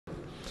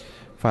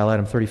File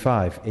item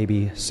 35,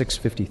 AB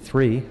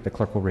 653. The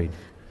clerk will read.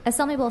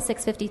 Assembly Bill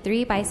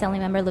 653 by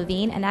Assemblymember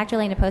Levine, an act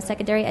relating to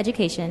post-secondary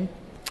education.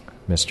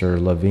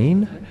 Mr.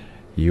 Levine,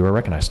 you are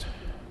recognized.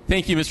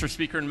 Thank you, Mr.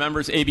 Speaker and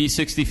members. AB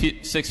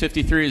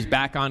 653 is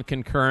back on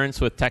concurrence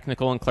with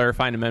technical and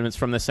clarifying amendments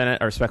from the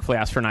Senate. I respectfully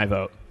ask for an aye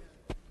vote.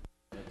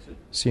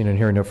 Seeing and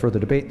hearing no further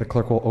debate, the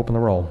clerk will open the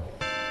roll.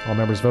 All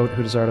members vote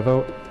who desire to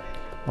vote.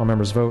 All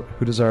members vote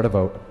who desire to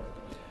vote.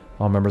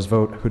 All members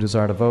vote who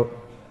desire to vote.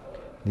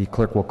 The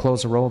clerk will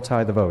close the roll,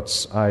 tally the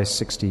votes. Ayes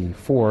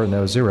 64,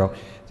 no 0.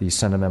 The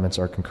Senate amendments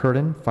are concurred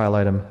in. File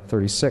item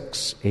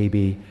 36,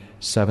 AB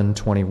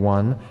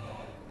 721.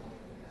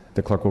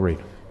 The clerk will read.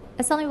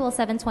 Assembly Bill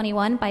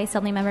 721 by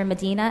Assemblymember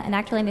Medina, an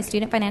act relating to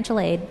student financial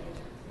aid.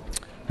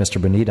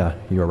 Mr. Bonita,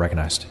 you are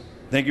recognized.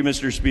 Thank you,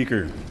 Mr.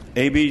 Speaker.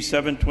 AB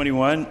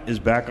 721 is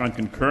back on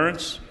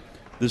concurrence.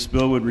 This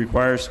bill would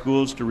require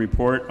schools to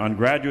report on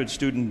graduate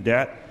student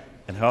debt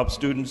and help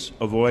students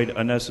avoid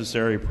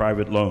unnecessary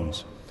private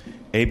loans.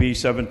 AB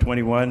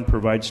 721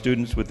 provides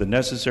students with the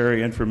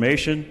necessary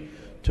information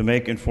to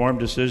make informed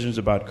decisions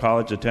about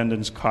college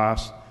attendance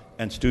costs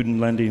and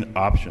student lending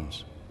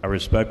options. I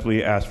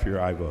respectfully ask for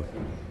your aye vote.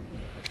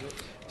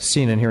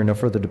 Seeing and hearing no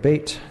further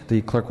debate,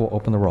 the clerk will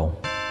open the roll.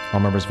 All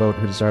members vote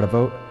who desire to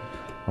vote.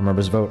 All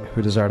members vote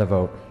who desire to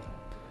vote.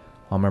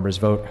 All members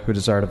vote who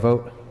desire to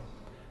vote.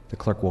 The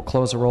clerk will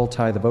close the roll,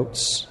 tally the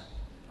votes.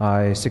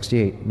 Ayes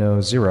 68,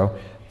 no 0.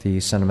 The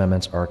Senate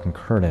amendments are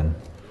concurred in.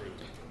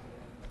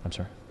 I'm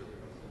sorry.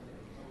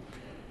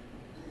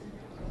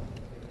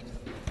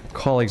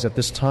 Colleagues, at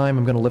this time,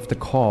 I'm going to lift the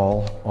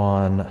call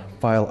on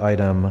file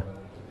item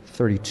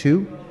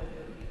 32.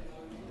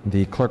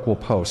 The clerk will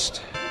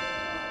post.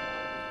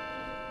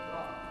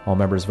 All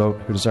members vote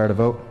who desire to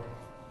vote.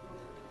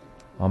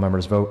 All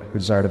members vote who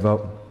desire to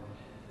vote.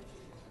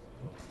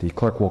 The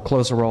clerk will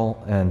close the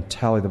roll and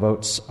tally the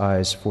votes.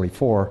 Ayes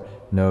 44,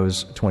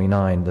 noes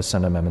 29. The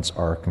Senate amendments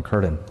are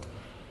concurred in.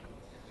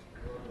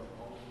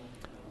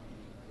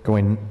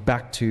 Going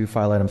back to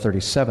file item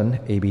 37,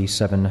 AB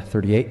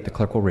 738, the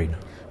clerk will read.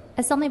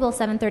 Assembly Bill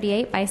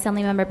 738 by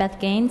Assemblymember Beth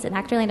Gaines, an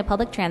act relating to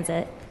public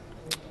transit.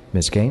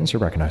 Ms. Gaines,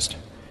 you're recognized.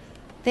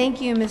 Thank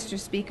you, Mr.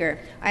 Speaker.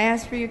 I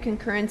ask for your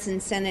concurrence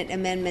in Senate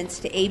amendments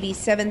to AB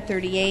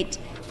 738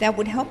 that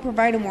would help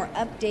provide a more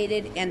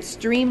updated and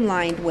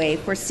streamlined way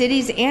for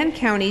cities and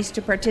counties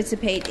to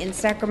participate in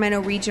Sacramento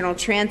Regional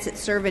Transit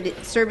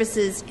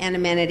services and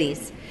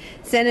amenities.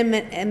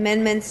 Senate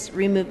amendments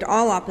removed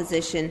all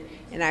opposition,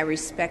 and I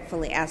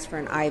respectfully ask for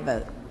an aye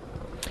vote.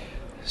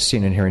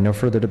 Seeing and hearing no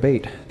further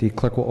debate, the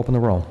clerk will open the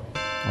roll.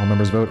 All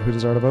members vote who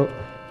desire to vote.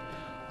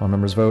 All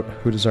members vote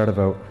who desire to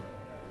vote.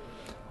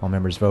 All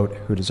members vote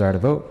who desire to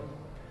vote.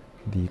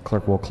 The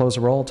clerk will close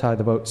the roll, tally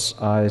the votes.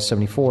 Ayes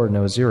 74,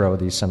 no 0.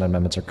 The Senate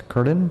amendments are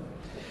concurred in.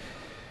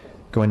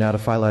 Going now to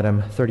file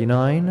item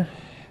 39,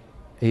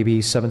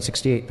 AB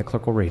 768. The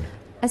clerk will read.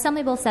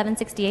 Assembly Bill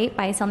 768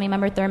 by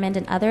Assemblymember Thurmond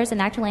and others, an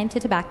act relating to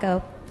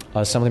tobacco.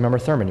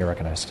 Assemblymember Thurmond, you're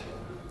recognized.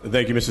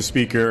 Thank you, Mr.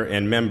 Speaker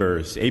and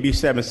members. AB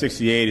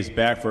 768 is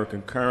back for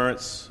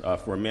concurrence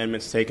for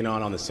amendments taken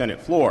on the Senate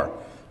floor.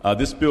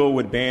 This bill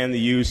would ban the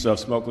use of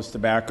smokeless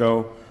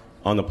tobacco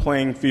on the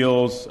playing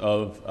fields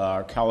of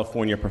our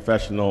California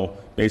professional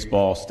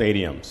baseball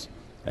stadiums.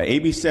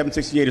 AB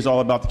 768 is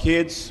all about the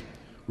kids.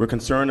 We're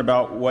concerned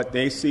about what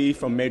they see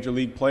from major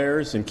league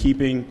players and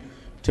keeping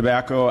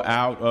tobacco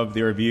out of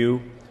their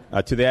view.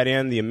 To that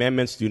end, the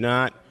amendments do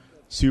not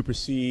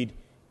supersede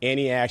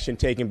any action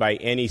taken by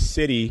any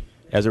city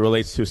as it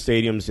relates to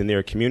stadiums in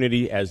their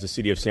community, as the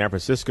city of San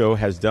Francisco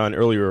has done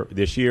earlier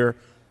this year.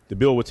 The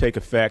bill will take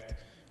effect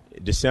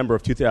December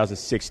of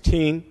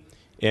 2016,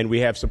 and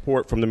we have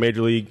support from the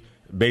Major League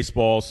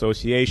Baseball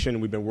Association.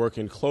 We've been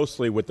working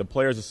closely with the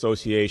Players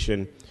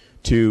Association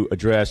to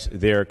address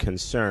their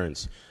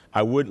concerns.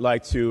 I would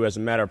like to, as a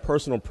matter of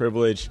personal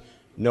privilege,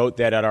 note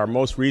that at our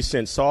most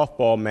recent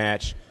softball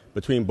match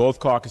between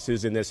both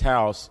caucuses in this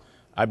House,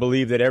 I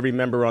believe that every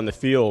member on the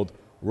field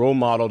role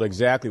modeled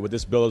exactly what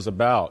this bill is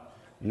about,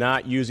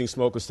 not using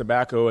smokeless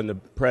tobacco in the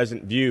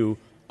present view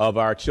of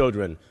our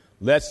children.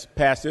 Let's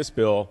pass this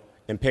bill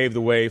and pave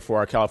the way for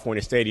our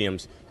California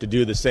stadiums to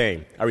do the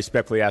same. I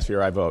respectfully ask for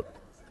your aye vote.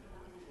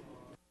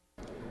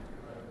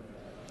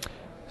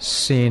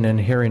 Seeing and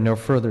hearing no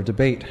further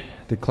debate,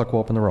 the clerk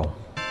will open the roll.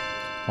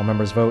 All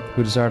members vote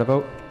who desire to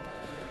vote.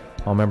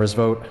 All members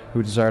vote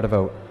who desire to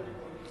vote.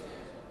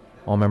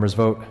 All members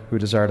vote who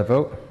desire to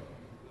vote.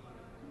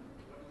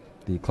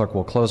 The clerk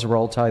will close the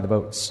roll, tally the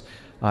votes.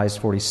 Ayes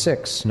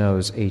 46,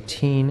 noes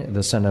 18.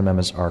 The Senate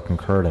amendments are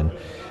concurred in.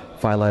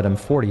 File item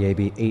 40,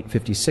 AB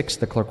 856.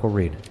 The clerk will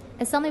read.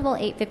 Assembly Bill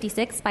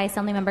 856 by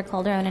Assemblymember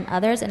Calderon and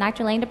others, an act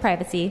relating to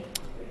privacy.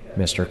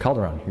 Mr.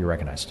 Calderon, you're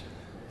recognized.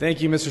 Thank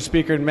you, Mr.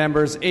 Speaker and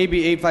members.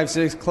 AB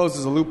 856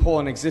 closes a loophole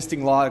in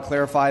existing law to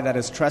clarify that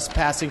it's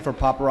trespassing for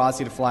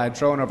paparazzi to fly a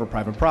drone over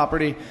private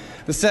property.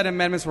 The said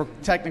amendments were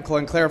technical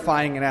and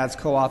clarifying, and as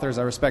co-authors,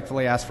 I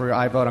respectfully ask for your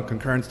aye vote on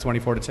concurrence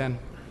 24-10.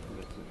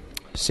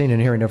 Seeing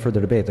and hearing no further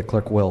debate, the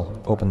clerk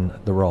will open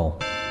the roll.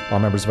 All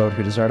members vote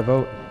who desire to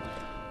vote.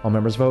 All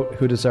members vote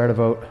who desire to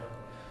vote.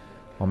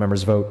 All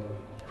members vote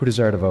who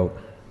desire to vote.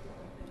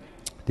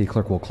 The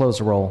clerk will close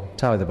the roll,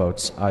 tally the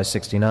votes. Ayes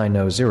 69,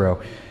 no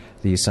 0.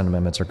 The Senate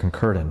amendments are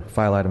concurred in.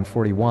 File item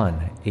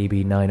 41,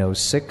 AB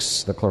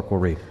 906. The clerk will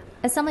read.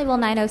 Assembly Bill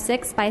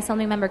 906 by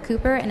Assemblymember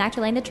Cooper, an act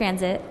relating to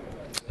transit.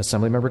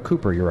 Assemblymember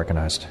Cooper, you're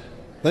recognized.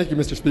 Thank you,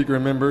 Mr. Speaker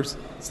and members.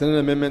 Senate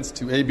amendments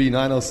to AB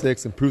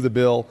 906 improve the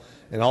bill,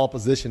 and all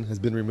opposition has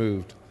been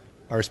removed.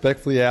 I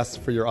respectfully ask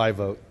for your aye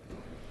vote.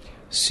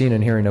 Seeing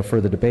and hearing no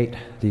further debate,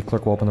 the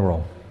clerk will open the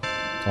roll.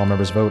 All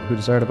members vote who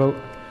desire to vote.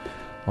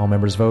 All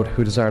members vote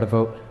who desire to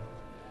vote.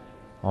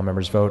 All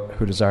members vote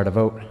who desire to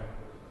vote.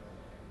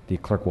 The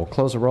clerk will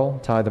close the roll,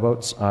 tally the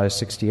votes. Ayes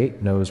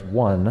 68, noes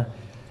 1.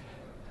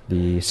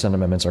 The Senate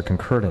amendments are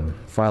concurred in.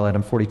 File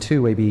item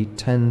 42, AB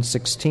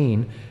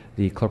 1016.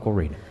 The clerk will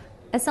read.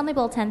 Assembly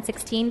Bill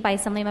 1016 by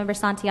Assemblymember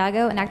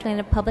Santiago, an act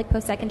relating to public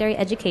post-secondary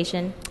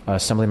education.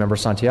 Assemblymember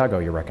Santiago,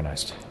 you're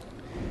recognized.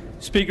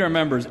 Speaker and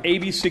members,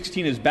 AB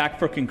 16 is back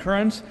for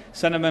concurrence.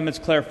 Senate amendments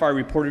clarify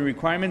reporting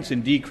requirements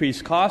and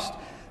decrease cost.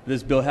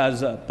 This bill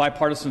has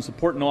bipartisan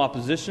support, no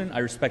opposition. I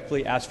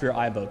respectfully ask for your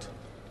aye vote.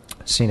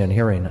 Seeing and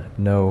hearing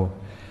no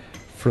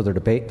further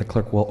debate, the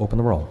clerk will open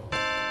the roll.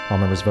 All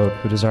members vote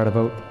who desire to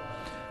vote.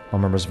 All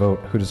members vote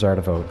who desire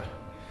to vote.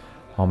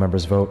 All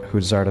members vote who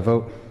desire to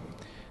vote.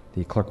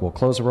 The clerk will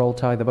close the roll,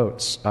 tally the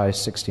votes.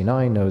 Ayes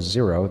 69, noes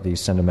 0. The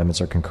Senate amendments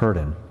are concurred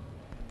in.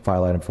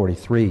 File item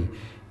 43,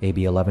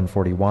 AB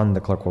 1141. The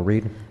clerk will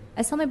read.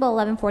 Assembly Bill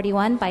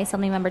 1141 by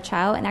Assemblymember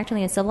Chow, an act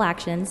relating to civil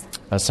actions.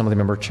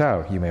 Assemblymember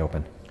Chow, you may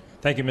open.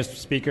 Thank you, Mr.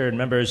 Speaker and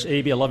members.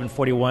 AB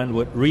 1141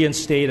 would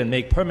reinstate and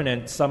make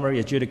permanent summary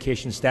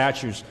adjudication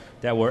statutes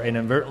that were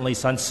inadvertently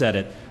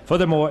sunsetted.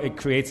 Furthermore, it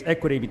creates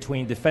equity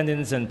between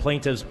defendants and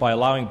plaintiffs by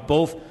allowing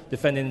both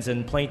defendants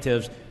and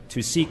plaintiffs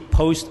to seek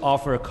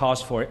post-offer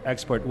costs for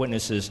expert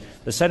witnesses.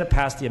 The Senate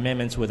passed the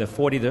amendments with a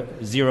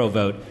 40-0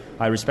 vote.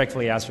 I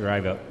respectfully ask for your aye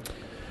vote.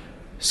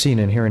 Seeing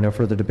and hearing no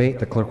further debate,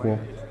 the clerk will...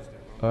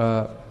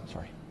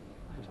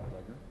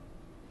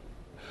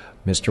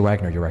 Mr.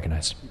 Wagner, you're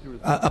recognized.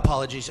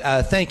 Apologies.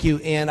 Thank you.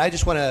 And I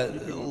just want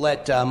to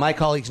let my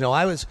colleagues know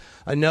I was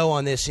a no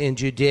on this in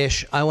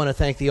judice. I want to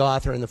thank the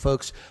author and the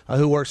folks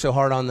who worked so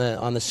hard on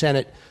the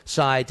Senate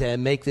side to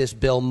make this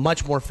bill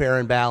much more fair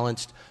and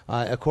balanced.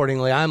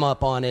 Accordingly, I'm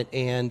up on it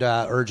and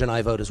urge an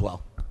aye vote as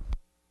well.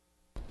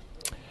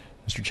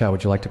 Mr. Chow,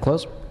 would you like to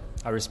close?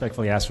 I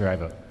respectfully ask for your aye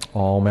vote.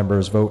 All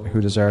members vote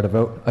who desire to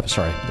vote. The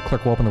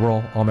clerk will open the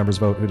roll. All members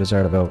vote who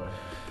desire to vote.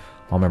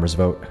 All members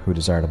vote who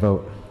desire to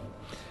vote.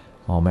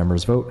 All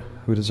members vote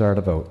who desire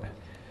to vote.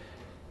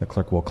 The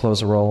clerk will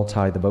close the roll,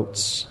 tally the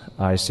votes.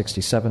 Ayes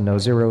 67, no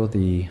 0.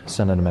 The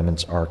Senate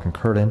amendments are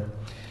concurred in.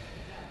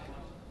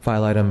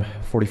 File item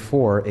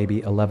 44, AB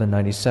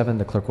 1197.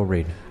 The clerk will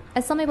read.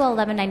 Assembly Bill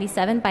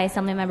 1197 by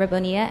Assemblymember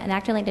Bonilla, an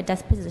act relating to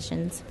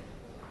dispositions.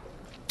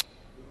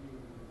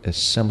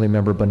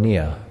 Assemblymember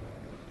Bonilla.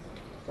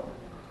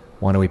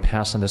 Why don't we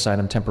pass on this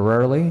item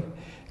temporarily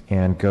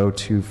and go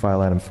to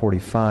file item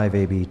 45,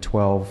 AB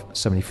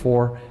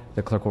 1274.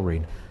 The clerk will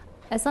read.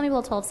 Assembly Bill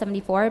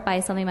 1274 by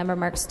Assemblymember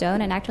Mark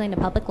Stone, an act relating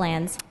to public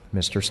lands.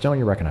 Mr. Stone,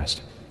 you're recognized.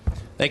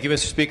 Thank you,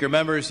 Mr. Speaker.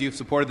 Members, you've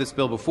supported this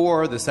bill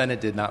before. The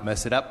Senate did not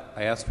mess it up.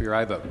 I ask for your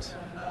aye votes.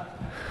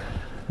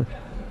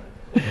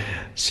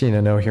 Seeing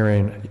and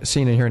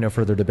hearing no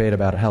further debate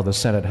about how the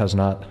Senate has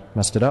not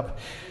messed it up,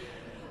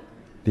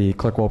 the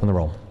clerk will open the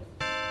roll.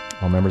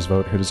 All members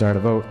vote who desire to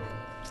vote.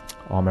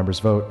 All members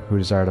vote who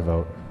desire to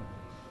vote.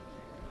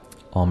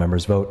 All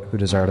members vote who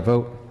desire to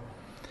vote.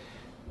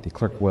 The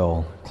clerk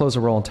will close the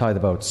roll and tally the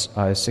votes.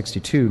 Ayes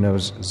 62,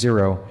 noes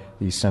 0.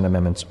 The Senate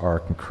amendments are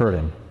concurred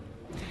in.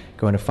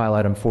 Going to file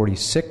item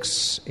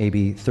 46,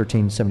 AB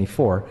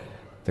 1374.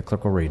 The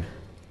clerk will read.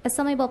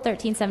 Assembly Bill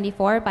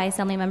 1374 by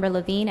Assemblymember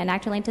Levine, an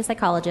act relating to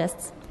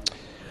psychologists.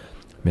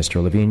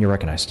 Mr. Levine, you're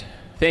recognized.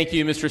 Thank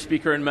you, Mr.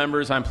 Speaker and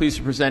members. I'm pleased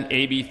to present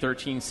AB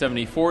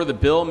 1374. The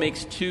bill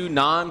makes two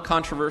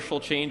non-controversial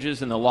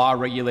changes in the law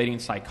regulating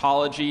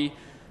psychology.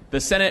 The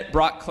Senate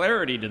brought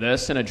clarity to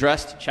this and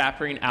addressed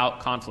chappering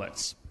out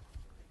conflicts.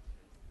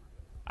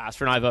 Ask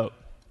for an aye vote.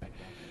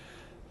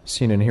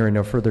 Seeing and hearing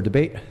no further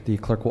debate, the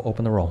clerk will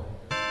open the roll.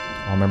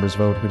 All members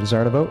vote who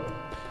desire to vote.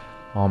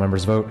 All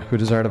members vote who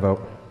desire to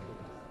vote.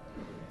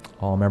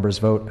 All members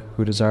vote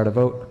who desire to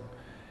vote.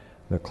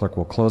 The clerk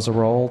will close the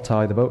roll,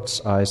 tally the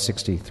votes. Ayes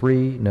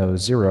 63, no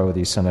 0.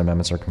 The Senate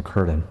amendments are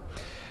concurred in.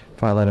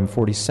 File item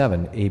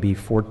 47, AB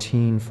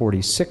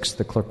 1446.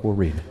 The clerk will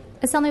read.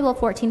 Assembly Bill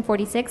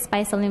 1446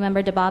 by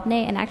Assemblymember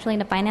DeBobne, an act relating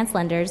to finance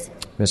lenders.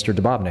 Mr.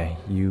 DeBobne,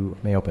 you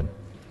may open.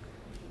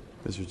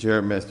 Mr.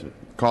 Chair, Mr.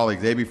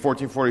 Colleagues, AB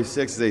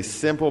 1446 is a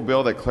simple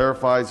bill that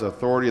clarifies the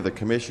authority of the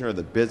Commissioner of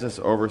the Business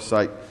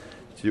Oversight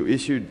to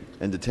issue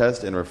and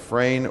detest and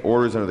refrain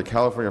orders under the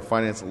California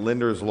Finance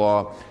Lenders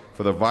Law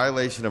for the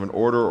violation of an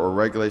order or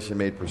regulation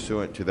made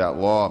pursuant to that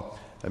law.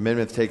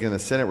 Amendments taken in the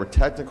Senate were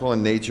technical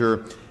in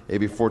nature.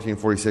 AB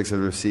 1446 has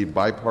received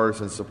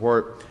bipartisan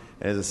support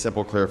and is a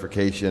simple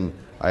clarification.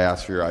 I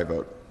ask for your aye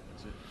vote.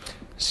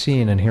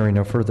 Seeing and hearing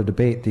no further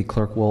debate, the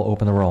clerk will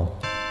open the roll.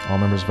 All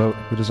members vote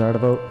who desire to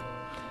vote.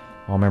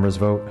 All members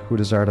vote who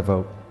desire to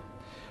vote.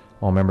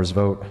 All members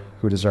vote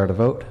who desire to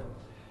vote.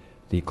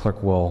 The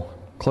clerk will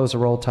close the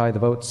roll, tie the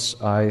votes.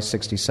 Ayes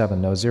 67,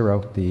 no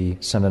 0. The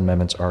Senate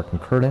amendments are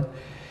concurred in.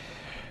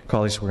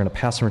 Colleagues, we're going to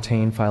pass and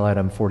retain file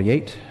item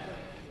 48,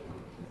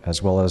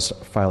 as well as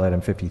file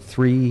item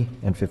 53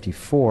 and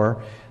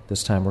 54.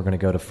 This time we're going to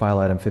go to file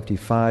item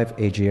 55,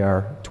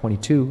 AJR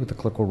 22. The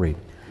clerk will read.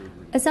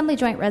 Assembly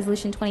Joint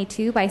Resolution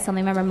 22 by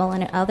Assemblymember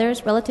Mullen and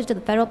others relative to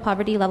the federal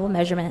poverty level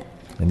measurement.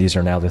 And these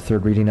are now the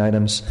third reading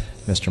items.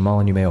 Mr.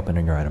 Mullen, you may open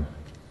on your item.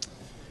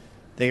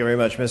 Thank you very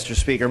much, Mr.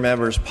 Speaker.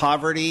 Members,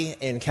 poverty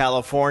in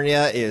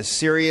California is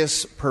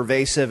serious,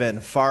 pervasive,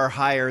 and far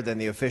higher than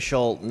the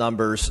official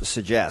numbers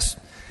suggest.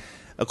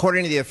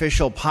 According to the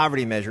official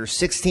poverty measure,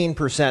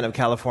 16% of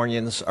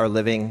Californians are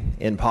living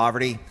in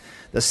poverty.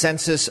 The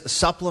Census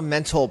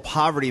Supplemental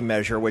Poverty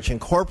Measure, which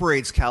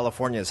incorporates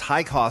California's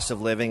high cost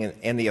of living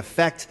and the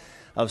effect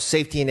of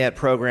safety net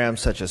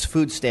programs such as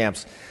food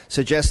stamps,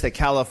 suggests that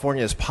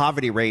California's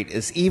poverty rate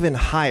is even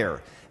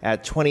higher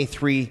at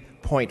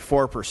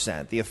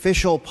 23.4%. The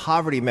official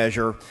poverty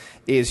measure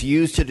is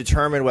used to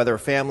determine whether a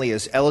family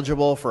is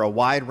eligible for a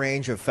wide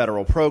range of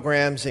federal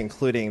programs,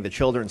 including the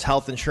Children's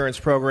Health Insurance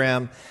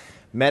Program,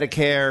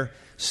 Medicare,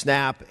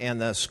 SNAP,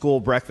 and the school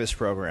breakfast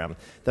program.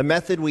 The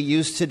method we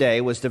use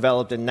today was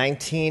developed in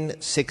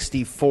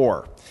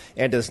 1964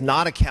 and does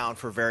not account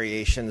for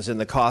variations in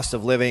the cost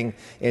of living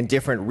in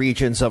different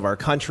regions of our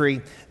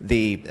country,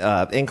 the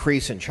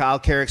increase in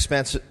child care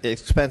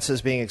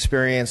expenses being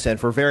experienced, and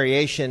for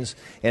variations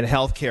in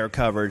health care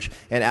coverage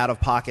and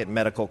out-of-pocket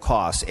medical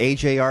costs.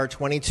 AJR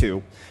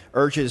 22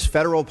 urges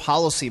federal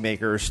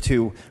policymakers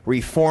to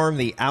reform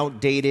the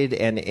outdated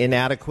and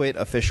inadequate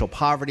official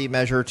poverty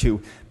measure to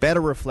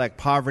better reflect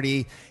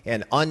poverty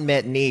and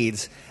unmet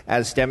needs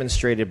as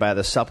demonstrated by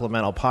the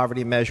supplemental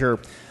poverty measure.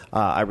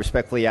 I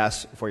respectfully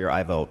ask for your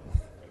aye vote.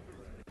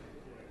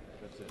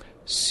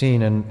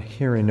 Seeing and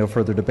hearing no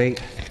further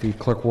debate, the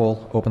clerk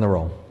will open the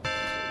roll.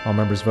 All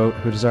members vote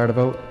who desire to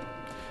vote.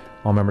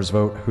 All members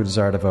vote who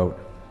desire to vote.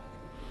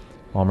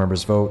 All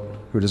members vote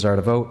who desire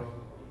to vote.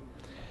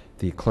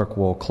 The clerk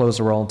will close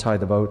the roll and tie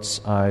the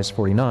votes. Ayes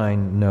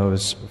 49,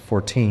 noes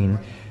 14.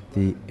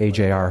 The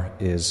AJR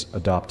is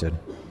adopted.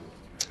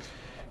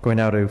 Going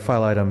now to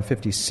file item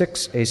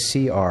 56,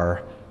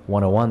 ACR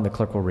 101. The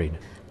clerk will read.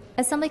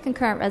 Assembly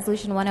Concurrent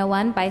Resolution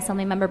 101 by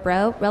Assemblymember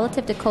Bro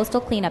relative to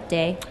Coastal Cleanup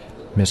Day.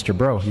 Mr.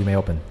 Bro, you may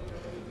open.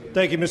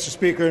 Thank you, Mr.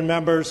 Speaker and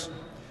members.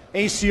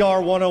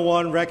 ACR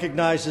 101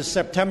 recognizes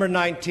September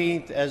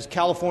 19th as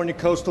California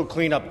Coastal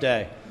Cleanup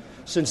Day.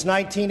 Since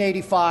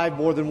 1985,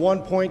 more than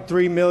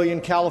 1.3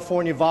 million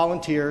California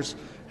volunteers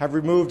have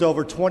removed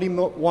over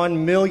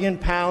 21 million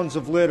pounds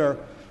of litter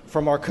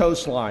from our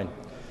coastline.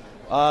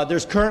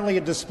 There's currently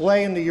a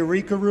display in the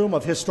Eureka Room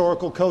of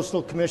Historical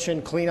Coastal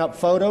Commission cleanup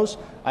photos.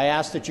 I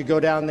ask that you go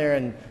down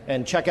there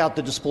and check out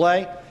the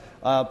display.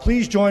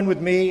 Please join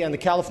with me and the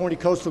California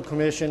Coastal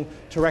Commission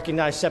to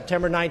recognize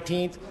September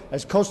 19th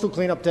as Coastal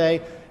Cleanup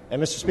Day.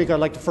 And, Mr. Speaker,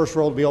 I'd like the first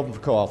roll to be open for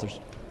co-authors.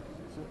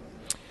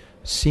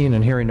 Seeing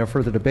and hearing no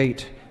further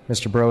debate,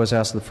 Mr. Bro has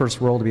asked the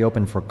first roll to be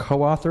open for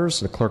co-authors.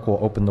 The clerk will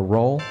open the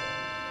roll.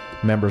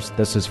 Members,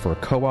 this is for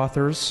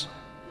co-authors.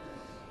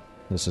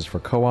 This is for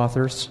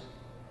co-authors.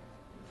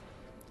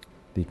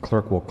 The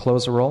clerk will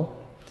close the roll.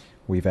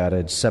 We've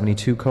added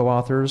 72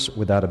 co-authors.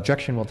 Without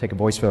objection, we'll take a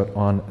voice vote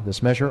on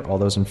this measure. All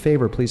those in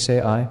favor, please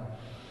say aye.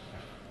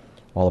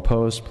 All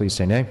opposed, please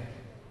say nay.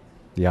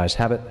 The ayes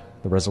have it.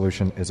 The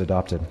resolution is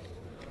adopted.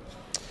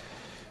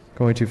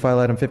 Going to file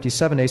item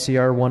 57,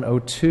 ACR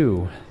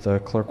 102. The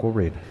clerk will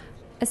read.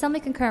 Assembly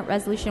Concurrent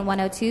Resolution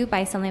 102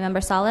 by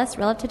Assemblymember Salas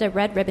relative to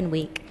Red Ribbon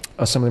Week.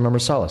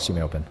 Assemblymember Salas, you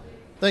may open.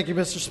 Thank you,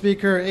 Mr.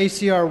 Speaker.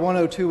 ACR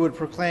 102 would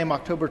proclaim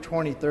October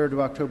 23rd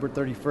to October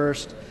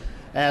 31st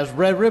as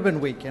Red Ribbon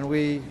Week, and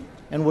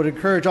would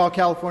encourage all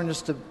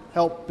Californians to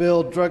help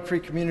build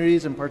drug-free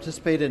communities and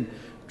participate in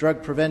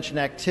drug prevention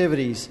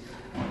activities.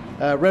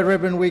 Red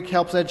Ribbon Week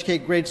helps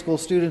educate grade school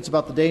students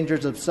about the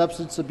dangers of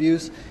substance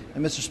abuse.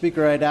 And, Mr.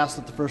 Speaker, I'd ask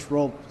that the first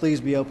roll please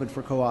be open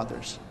for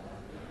co-authors.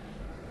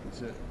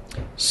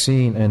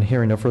 Seeing and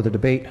hearing no further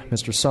debate,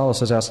 Mr. Salas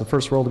has asked the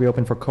first roll to be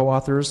open for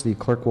co-authors. The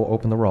clerk will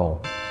open the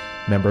roll.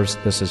 Members,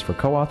 this is for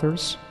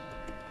co-authors.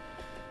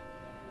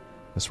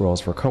 This roll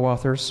is for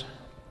co-authors.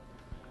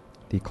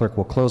 The clerk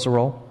will close the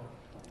roll.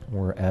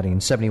 We're adding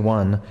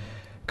 71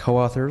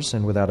 co-authors,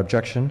 and without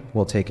objection,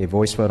 we'll take a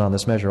voice vote on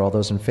this measure. All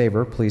those in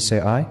favor, please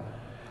say aye.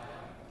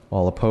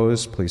 All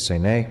opposed, please say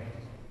nay.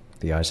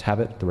 The ayes have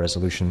it. The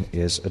resolution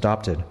is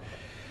adopted.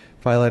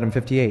 File item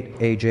 58,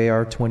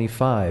 AJR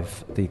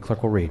 25. The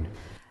clerk will read.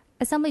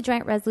 Assembly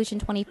Joint Resolution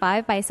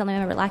 25 by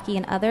Assemblymember Lackey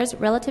and others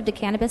relative to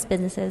cannabis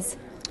businesses.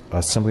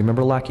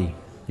 Assemblymember Lackey,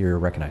 you're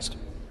recognized.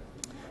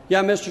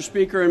 Yeah, Mr.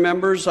 Speaker and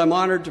members, I'm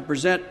honored to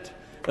present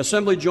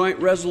Assembly Joint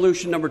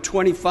Resolution number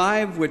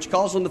 25, which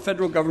calls on the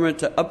federal government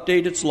to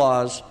update its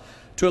laws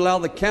to allow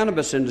the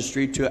cannabis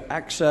industry to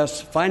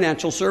access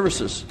financial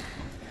services.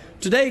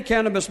 Today,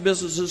 cannabis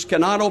businesses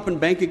cannot open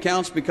bank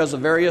accounts because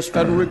of various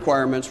federal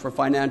requirements for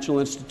financial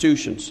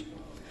institutions.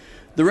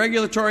 The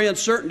regulatory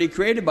uncertainty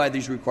created by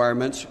these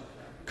requirements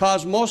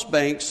caused most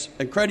banks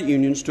and credit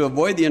unions to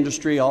avoid the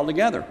industry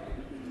altogether.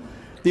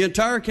 The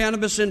entire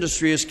cannabis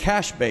industry is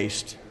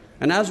cash-based,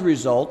 and as a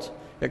result,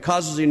 it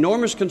causes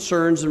enormous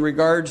concerns in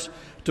regards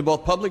to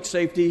both public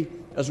safety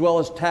as well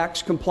as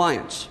tax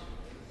compliance.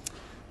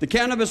 The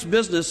cannabis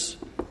business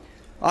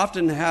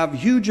often have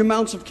huge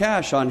amounts of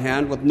cash on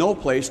hand with no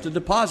place to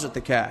deposit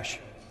the cash.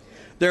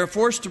 They are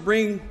forced to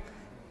bring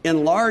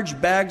in large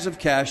bags of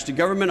cash to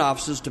government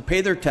offices to pay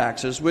their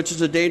taxes, which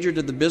is a danger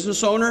to the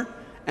business owner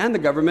and the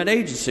government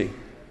agency.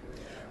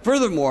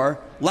 Furthermore,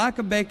 lack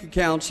of bank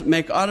accounts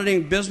make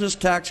auditing business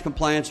tax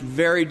compliance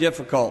very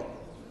difficult.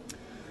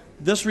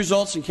 This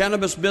results in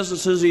cannabis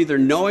businesses either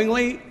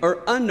knowingly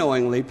or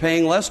unknowingly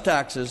paying less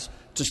taxes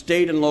to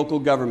state and local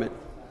government.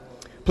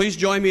 Please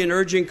join me in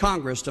urging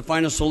Congress to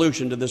find a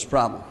solution to this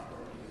problem.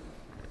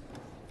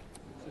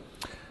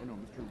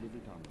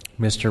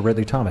 Mr.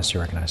 Ridley Thomas,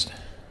 you're recognized.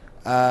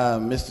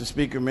 Mr.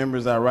 Speaker,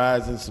 members, I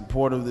rise in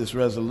support of this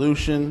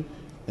resolution.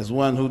 As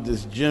one who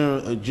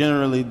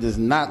generally does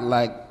not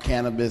like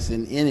cannabis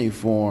in any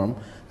form,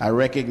 I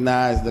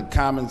recognize the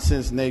common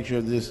sense nature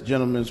of this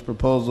gentleman's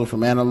proposal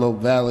from Antelope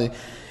Valley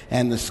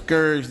and the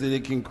scourge that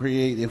it can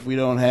create if we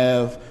don't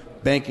have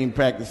banking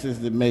practices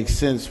that make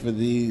sense for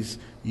these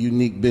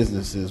unique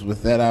businesses.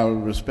 With that, I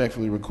would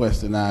respectfully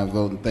request an aye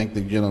vote and thank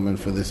the gentleman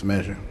for this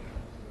measure.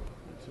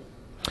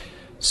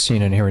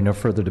 Seeing and hearing no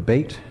further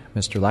debate,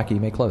 Mr. Lackey, you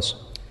may close.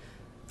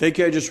 Thank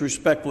you. I just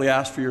respectfully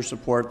ask for your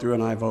support through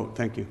an aye vote.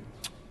 Thank you.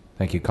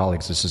 Thank you,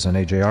 colleagues. This is an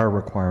AJR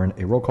requiring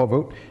a roll call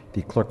vote.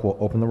 The clerk will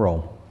open the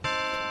roll.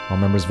 All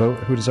members vote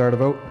who desire to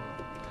vote.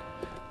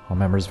 All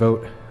members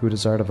vote who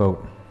desire to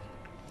vote.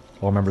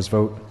 All members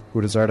vote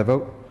who desire to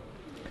vote.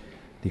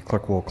 The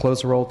clerk will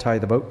close the roll, tally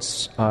the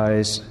votes.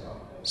 Ayes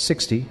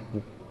 60,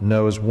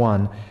 noes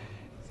 1.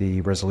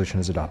 The resolution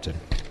is adopted.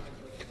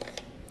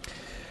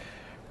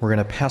 We're going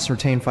to pass and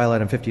retain file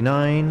item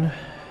 59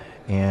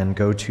 and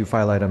go to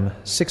file item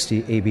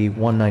 60, AB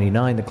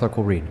 199. The clerk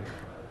will read.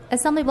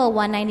 Assembly Bill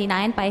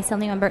 199 by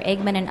Assemblymember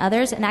Eggman and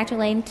others, an act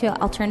relating to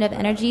alternative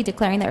energy,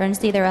 declaring the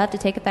urgency thereof to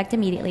take effect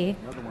immediately.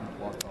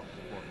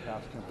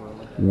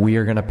 We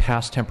are going to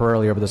pass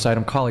temporarily over this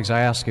item. Colleagues,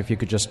 I ask if you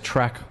could just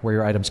track where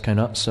your items come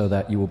up so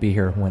that you will be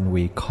here when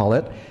we call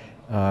it.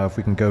 If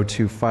we can go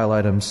to file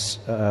items,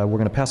 we're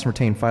going to pass and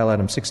retain file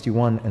items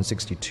 61 and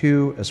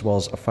 62, as well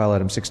as a file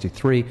item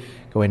 63.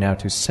 Going now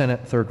to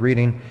Senate, third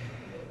reading.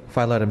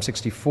 File item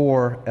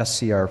 64,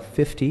 SCR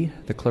 50.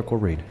 The clerk will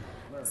read.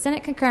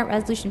 Senate Concurrent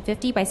Resolution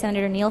 50 by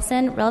Senator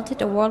Nielsen, relative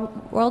to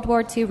World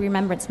War II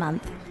Remembrance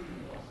Month.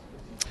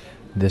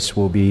 This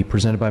will be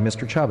presented by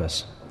Mr.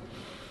 Chavez.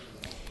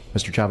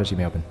 Mr. Chavez, you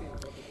may open.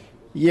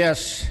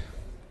 Yes.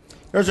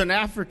 There's an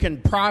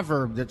African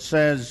proverb that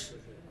says,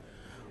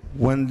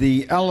 when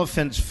the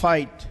elephants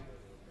fight,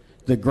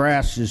 the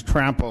grass is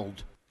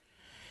trampled.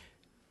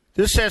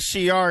 This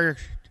SCR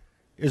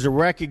is a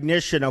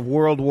recognition of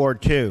World War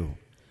II.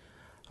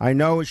 I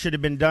know it should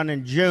have been done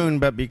in June,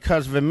 but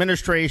because of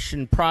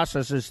administration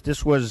processes,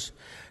 this was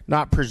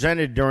not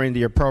presented during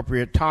the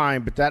appropriate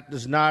time, but that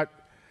does not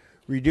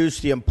reduce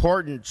the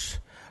importance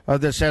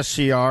of this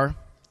SCR.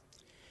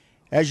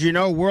 As you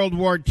know, World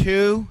War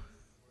II,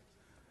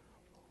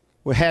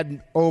 we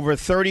had over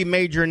 30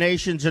 major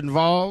nations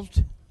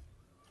involved.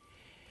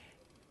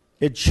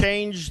 It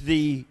changed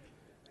the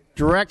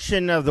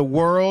direction of the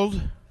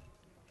world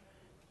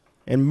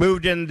and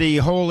moved in the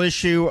whole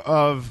issue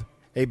of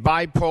a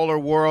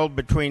bipolar world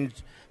between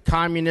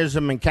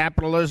communism and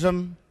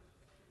capitalism.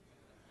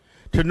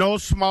 To no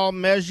small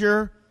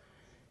measure,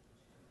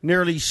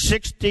 nearly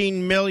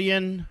 16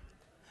 million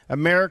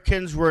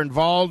Americans were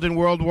involved in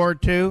World War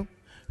II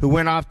who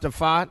went off to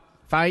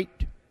fight.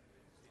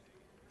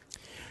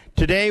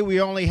 Today,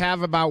 we only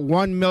have about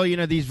 1 million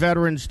of these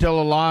veterans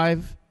still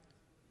alive.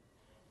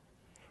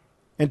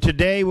 And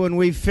today, when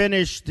we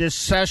finish this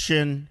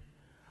session,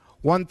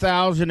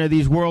 1,000 of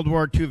these World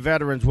War II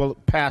veterans will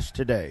pass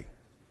today.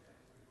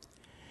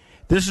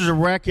 This is a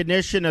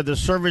recognition of the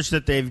service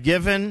that they've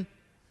given,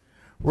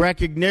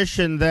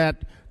 recognition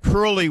that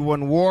truly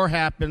when war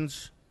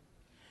happens,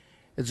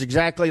 it's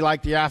exactly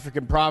like the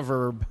African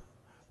proverb,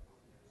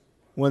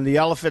 when the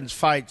elephants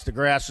fights, the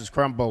grass is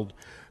crumbled.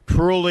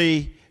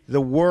 Truly,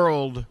 the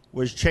world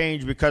was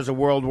changed because of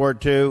World War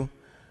II.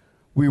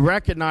 We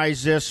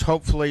recognize this,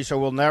 hopefully, so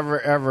we'll never,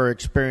 ever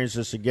experience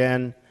this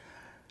again.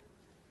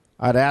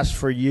 I'd ask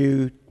for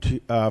you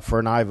to, for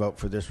an aye vote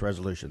for this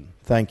resolution.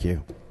 Thank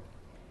you.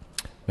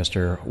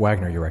 Mr.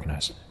 Wagner, you're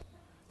recognized.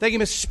 Thank you,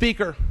 Mr.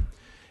 Speaker.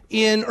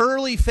 In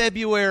early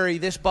February,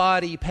 this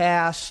body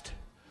passed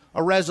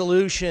a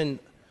resolution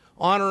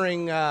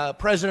honoring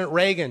President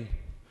Reagan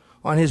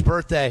on his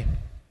birthday.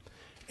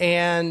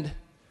 And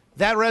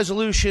that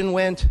resolution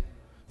went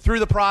through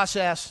the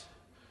process,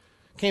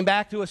 came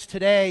back to us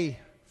today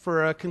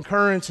for a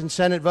concurrence in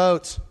Senate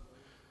votes.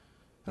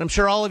 And I'm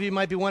sure all of you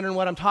might be wondering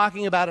what I'm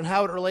talking about and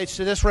how it relates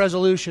to this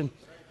resolution.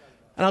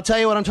 And I'll tell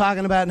you what I'm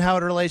talking about and how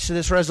it relates to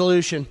this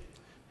resolution.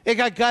 It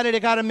got gutted,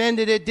 it got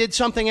amended, it did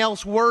something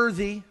else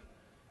worthy,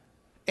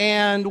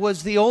 and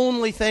was the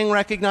only thing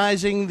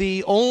recognizing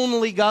the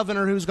only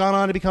governor who's gone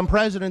on to become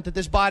president that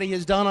this body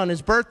has done on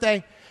his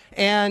birthday,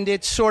 and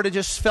it sort of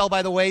just fell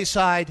by the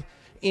wayside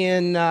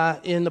in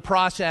the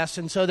process.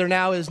 And so there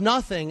now is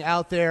nothing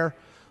out there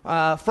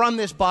from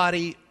this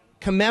body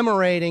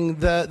commemorating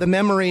the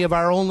memory of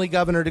our only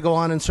governor to go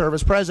on and serve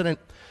as president.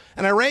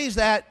 And I raise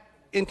that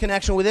in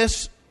connection with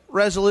this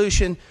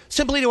resolution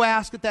simply to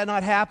ask that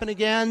not happen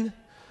again.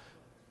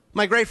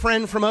 My great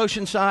friend from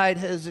Oceanside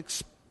has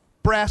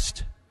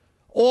expressed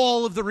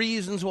all of the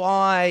reasons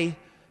why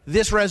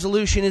this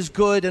resolution is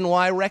good and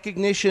why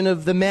recognition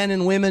of the men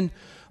and women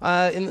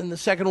in the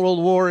Second World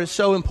War is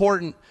so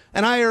important.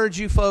 And I urge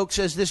you folks,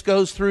 as this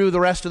goes through the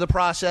rest of the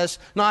process,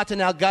 not to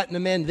now gut and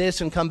amend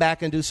this and come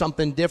back and do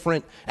something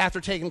different after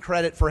taking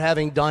credit for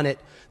having done it.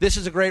 This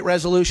is a great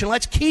resolution.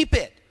 Let's keep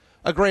it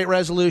a great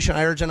resolution.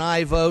 I urge an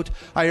aye vote.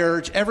 I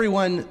urge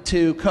everyone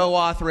to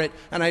co-author it,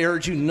 and I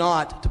urge you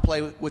not to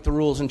play with the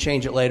rules and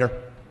change it later.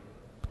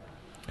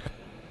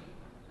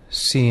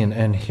 Seeing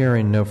and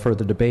hearing no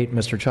further debate,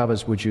 Mr.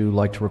 Chavez, would you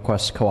like to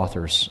request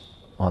co-authors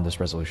on this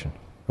resolution?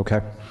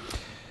 Okay.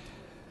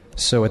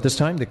 So at this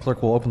time, the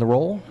clerk will open the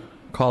roll.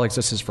 Colleagues,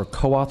 this is for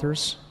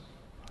co-authors.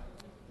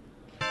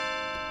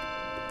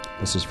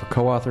 This is for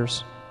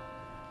co-authors.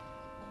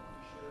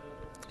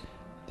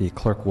 The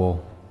clerk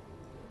will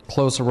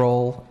close the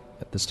roll.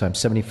 At this time,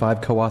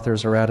 75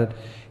 co-authors are added.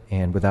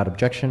 And without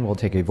objection, we'll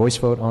take a voice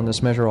vote on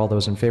this measure. All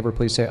those in favor,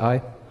 please say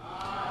aye.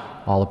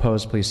 Aye. All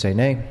opposed, please say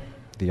nay.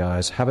 The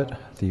ayes have it.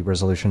 The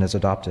resolution is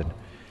adopted.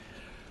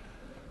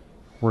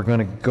 We're going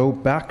to go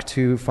back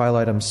to file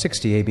item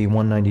 60, AB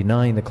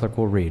 199. The clerk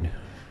will read.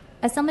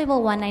 Assembly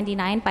Bill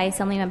 199 by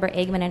Assemblymember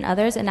Eggman and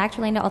others, an act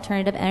relating to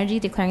alternative energy,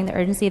 declaring the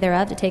urgency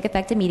thereof to take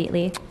effect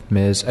immediately.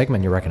 Ms.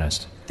 Eggman, you're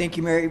recognized. Thank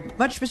you very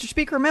much, Mr.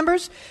 Speaker.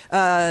 Members,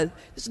 this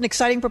is an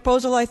exciting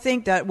proposal, I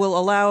think, that will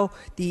allow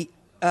the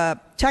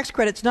tax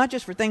credits not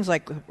just for things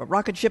like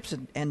rocket ships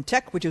and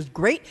tech, which is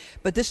great,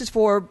 but this is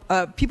for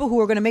people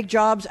who are going to make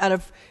jobs out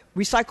of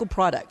recycled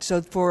products.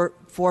 So for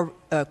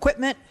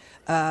equipment,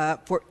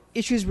 for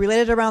issues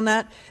related around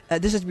that,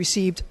 this has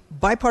received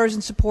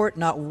bipartisan support,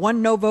 not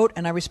one no vote,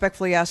 and I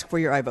respectfully ask for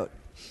your aye vote.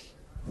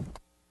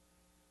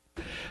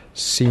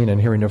 Seeing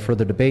and hearing no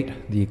further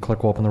debate, the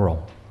clerk will open the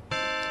roll.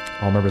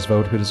 All members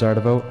vote who desire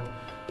to vote.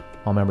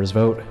 All members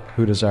vote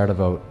who desire to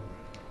vote.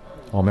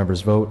 All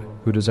members vote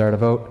who desire to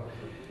vote.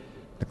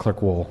 The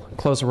clerk will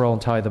close the roll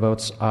and tally the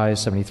votes.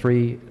 Ayes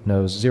 73,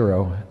 noes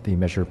 0. The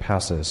measure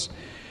passes.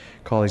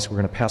 Colleagues, we're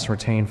going to pass and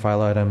retain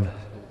file item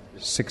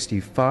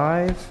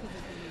 65,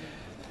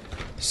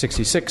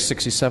 66,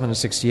 67, and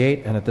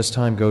 68, and at this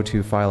time go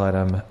to file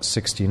item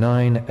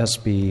 69,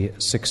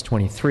 SB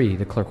 623.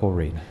 The clerk will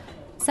read.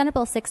 Senate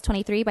Bill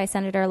 623 by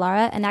Senator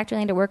Lara, an act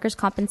relating to workers'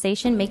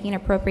 compensation, making an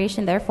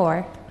appropriation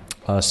therefore.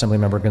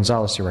 Assemblymember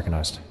Gonzalez, you're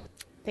recognized.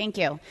 Thank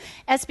you.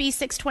 SB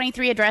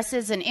 623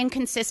 addresses an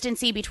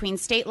inconsistency between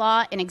state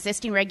law and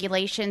existing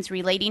regulations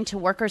relating to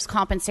workers'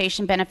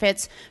 compensation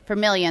benefits for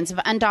millions of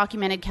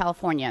undocumented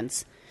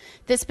Californians.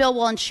 This bill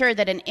will ensure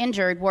that an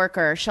injured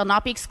worker shall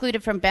not be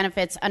excluded from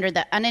benefits under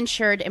the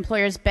Uninsured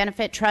Employers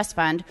Benefit Trust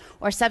Fund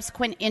or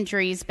Subsequent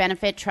Injuries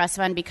Benefit Trust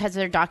Fund because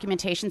of their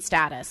documentation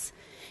status.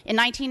 In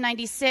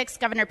 1996,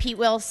 Governor Pete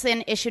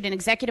Wilson issued an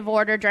executive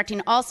order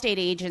directing all state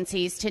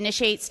agencies to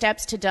initiate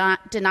steps to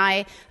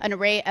deny an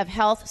array of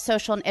health,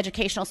 social, and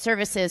educational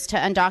services to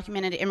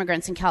undocumented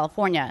immigrants in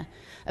California.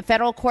 A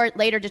federal court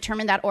later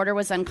determined that order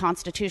was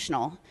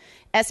unconstitutional.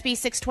 SB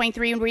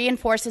 623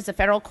 reinforces the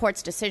federal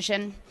court's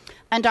decision.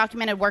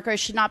 Undocumented workers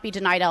should not be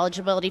denied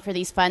eligibility for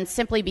these funds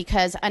simply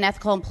because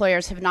unethical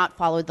employers have not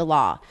followed the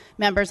law.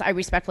 Members, I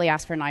respectfully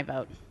ask for an aye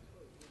vote.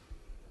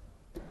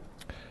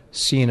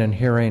 Seeing and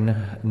hearing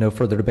no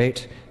further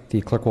debate,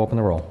 the clerk will open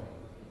the roll.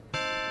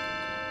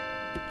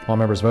 All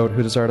members vote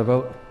who desire to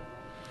vote.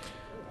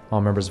 All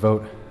members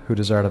vote who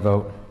desire to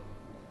vote.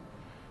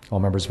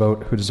 All members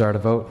vote who desire to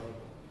vote.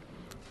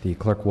 The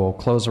clerk will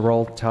close the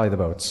roll, tally the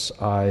votes.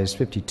 Ayes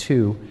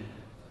 52,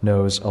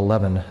 noes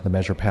 11. The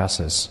measure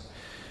passes.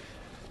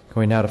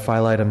 Going now to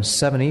file item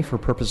 70 for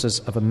purposes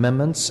of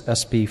amendments,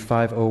 SB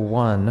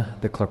 501.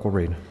 The clerk will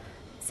read.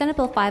 Senate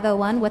Bill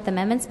 501 with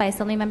amendments by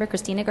Assemblymember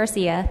Christina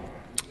Garcia.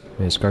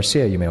 Ms.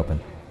 Garcia, you may open.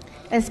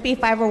 SB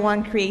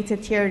 501 creates a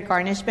tiered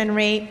garnishment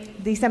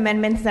rate. These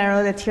amendments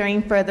narrow the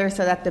tiering further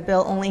so that the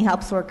bill only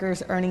helps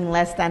workers earning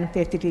less than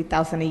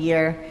 $52,000 a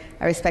year.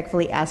 I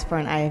respectfully ask for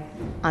an aye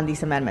on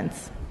these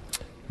amendments.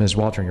 Ms.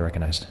 Walter, you're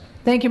recognized.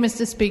 Thank you,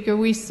 Mr. Speaker.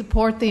 We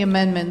support the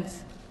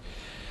amendments.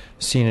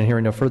 Seeing and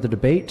hearing no further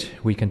debate,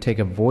 we can take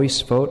a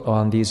voice vote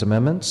on these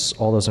amendments.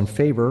 All those in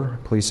favor,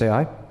 please say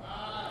aye.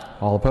 Aye.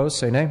 All opposed,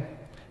 say nay.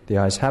 The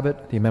ayes have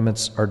it. The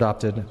amendments are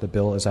adopted. The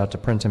bill is out to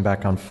print and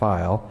back on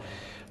file.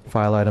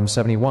 File item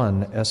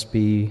 71,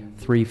 SB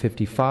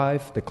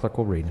 355. The clerk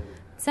will read.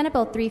 Senate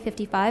Bill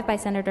 355 by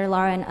Senator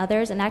Lara and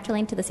others, an act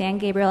relating to the San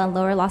Gabriel and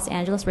Lower Los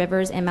Angeles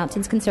Rivers and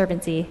Mountains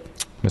Conservancy.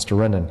 Mr.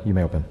 Rendon, you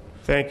may open.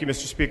 Thank you,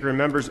 Mr. Speaker and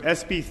members.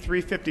 SB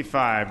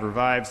 355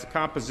 revives the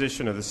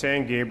composition of the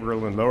San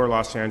Gabriel and Lower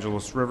Los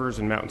Angeles Rivers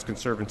and Mountains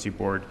Conservancy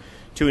Board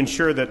to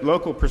ensure that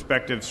local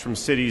perspectives from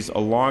cities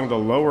along the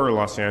Lower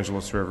Los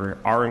Angeles River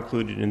are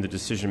included in the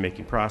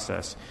decision-making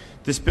process.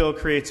 This bill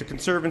creates a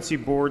Conservancy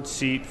Board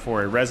seat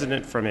for a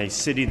resident from a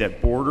city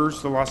that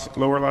borders the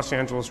Lower Los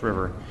Angeles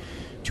River.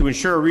 To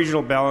ensure a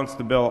regional balance,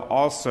 the bill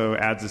also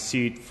adds a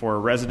seat for a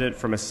resident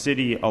from a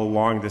city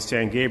along the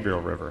San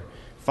Gabriel River.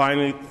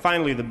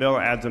 Finally, the bill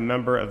adds a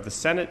member of the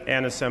Senate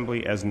and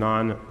Assembly as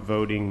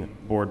non-voting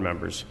board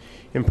members.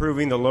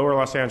 Improving the Lower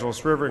Los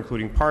Angeles River,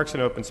 including parks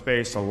and open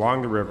space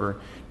along the river,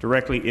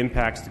 directly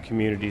impacts the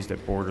communities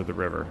that border the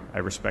river. I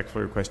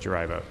respectfully request your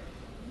aye vote.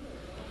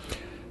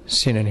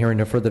 Seeing and hearing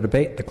no further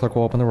debate, the clerk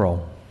will open the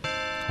roll.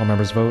 All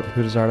members vote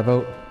who desire to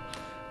vote.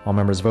 All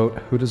members vote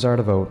who desire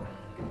to vote.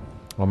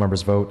 All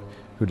members vote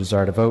who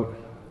desire to vote.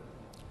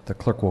 The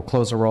clerk will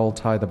close the roll,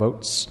 tie the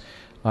votes.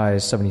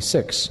 Ayes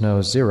 76,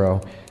 no 0.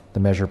 The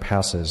measure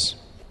passes.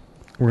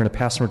 We're going to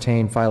pass and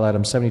retain file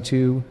items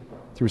 72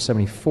 through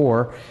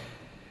 74.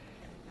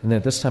 And then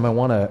at this time, I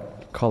want to,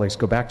 colleagues,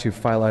 go back to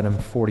file item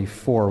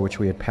 44, which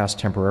we had passed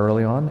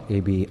temporarily on,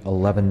 AB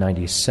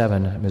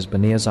 1197. Ms.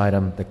 Bonilla's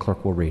item, the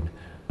clerk will read.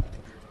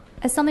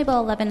 Assembly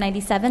Bill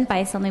 1197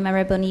 by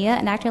Assemblymember Bonilla,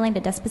 an act relating to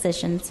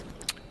dispositions.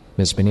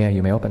 Ms. Bonilla,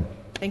 you may open.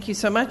 Thank you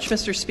so much,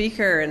 Mr.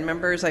 Speaker and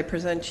members. I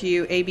present to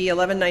you AB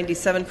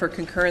 1197 for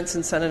concurrence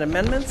in Senate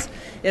amendments.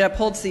 It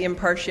upholds the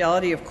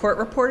impartiality of court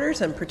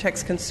reporters and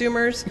protects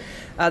consumers.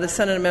 The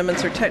Senate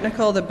amendments are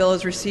technical. The bill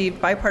has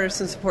received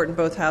bipartisan support in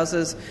both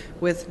houses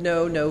with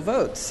no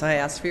votes. I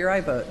ask for your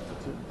aye vote.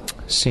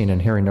 Seeing and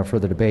hearing no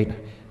further debate,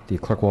 the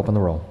clerk will open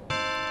the roll.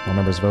 All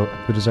members vote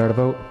who desire to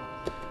vote.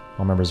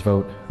 All members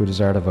vote who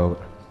desire to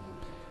vote.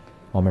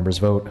 All members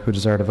vote who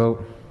desire to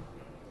vote.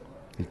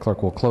 The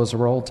clerk will close the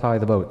roll, tie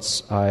the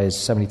votes. Ayes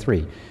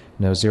 73,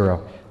 no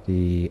 0.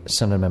 The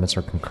Senate amendments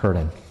are concurred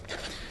in.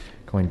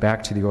 Going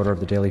back to the order of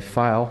the daily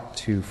file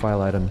to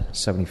file item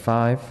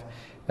 75,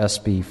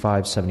 SB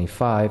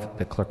 575,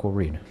 the clerk will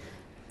read.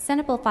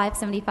 Senate Bill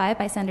 575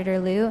 by Senator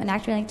Liu, an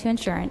act relating to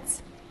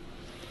insurance.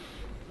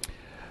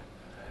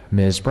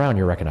 Ms. Brown,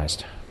 you're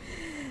recognized.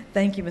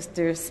 Thank you,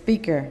 Mr.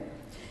 Speaker.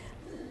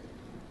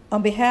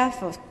 On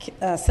behalf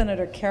of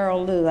Senator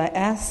Carol Liu, I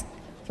ask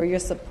for your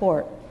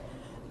support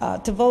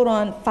to vote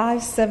on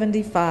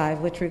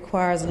 575, which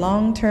requires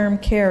long-term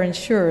care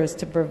insurers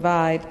to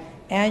provide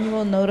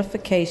annual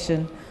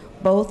notification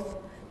both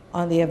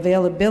on the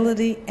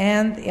availability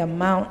and the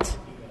amount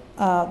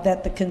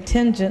that the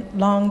contingent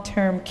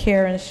long-term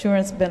care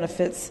insurance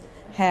benefits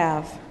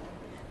have.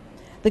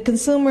 The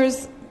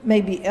consumers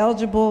may be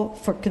eligible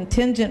for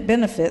contingent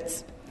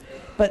benefits,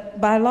 but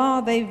by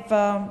law they've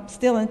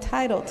still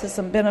entitled to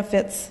some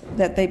benefits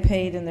that they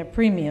paid in their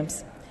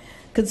premiums.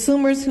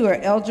 Consumers who are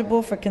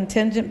eligible for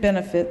contingent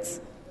benefits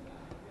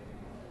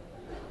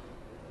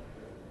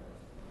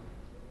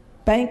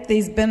bank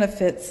these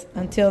benefits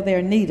until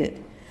they're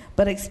needed,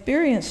 but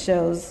experience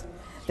shows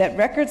that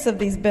records of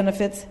these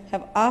benefits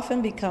have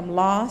often become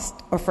lost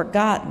or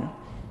forgotten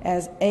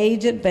as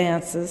age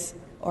advances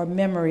or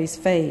memories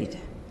fade.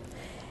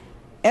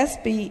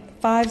 SB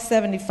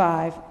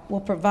 575 will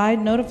provide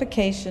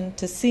notification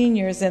to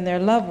seniors and their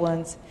loved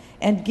ones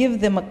and give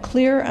them a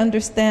clear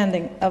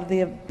understanding of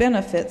the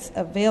benefits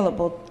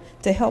available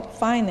to help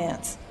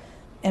finance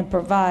and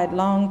provide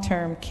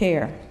long-term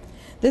care.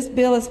 This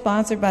bill is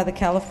sponsored by the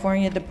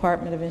California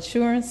Department of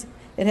Insurance.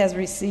 It has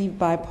received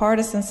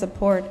bipartisan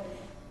support,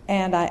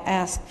 and I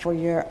ask for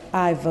your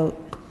aye vote.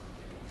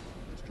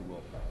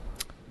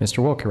 Mr.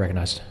 Wilk, you're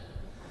recognized.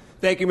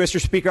 Thank you,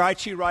 Mr. Speaker. I,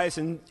 too, rise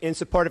in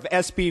support of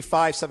SB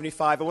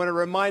 575. I want to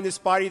remind this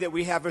body that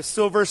we have a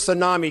silver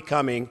tsunami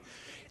coming,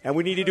 and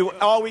we need to do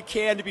all we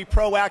can to be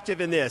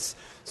proactive in this.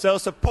 So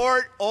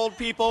support old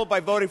people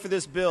by voting for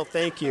this bill.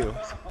 Thank you.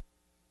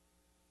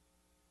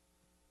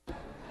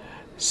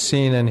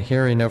 Seeing and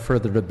hearing no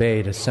further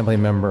debate,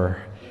 Assemblymember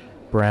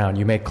Brown,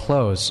 you may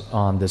close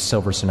on this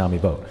silver tsunami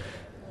vote.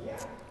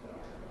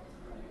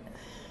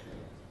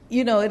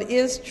 You know, it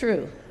is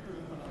true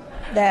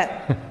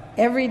that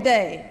every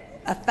day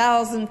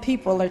 1,000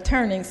 people are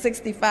turning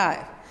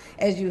 65.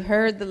 As you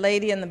heard the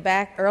lady in the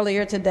back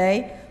earlier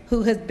today,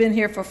 who has been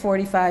here for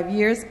 45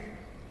 years.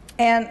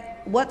 And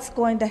what's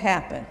going to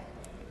happen?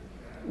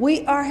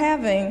 We are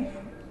having,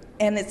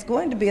 and it's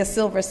going to be a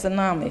silver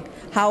tsunami.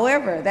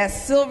 However, that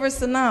silver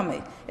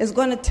tsunami is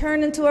going to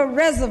turn into a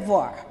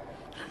reservoir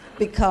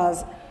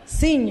because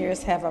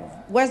seniors have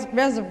a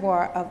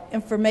reservoir of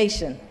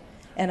information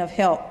and of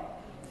help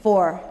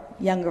for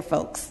younger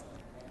folks.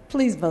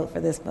 Please vote for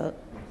this vote.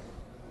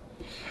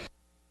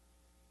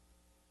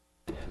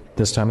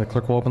 This time the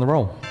clerk will open the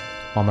roll.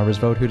 All members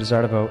vote who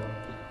desire to vote.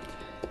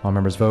 All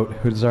members vote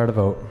who desire to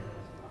vote.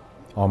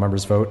 All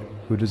members vote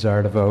who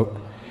desire to vote.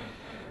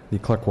 The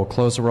clerk will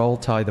close the roll,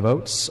 tally the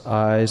votes.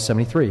 Ayes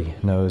 73,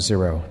 no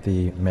 0.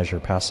 The measure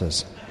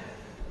passes.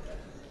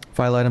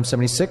 File item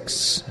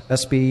 76,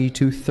 SB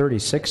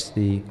 236,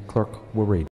 the clerk will read.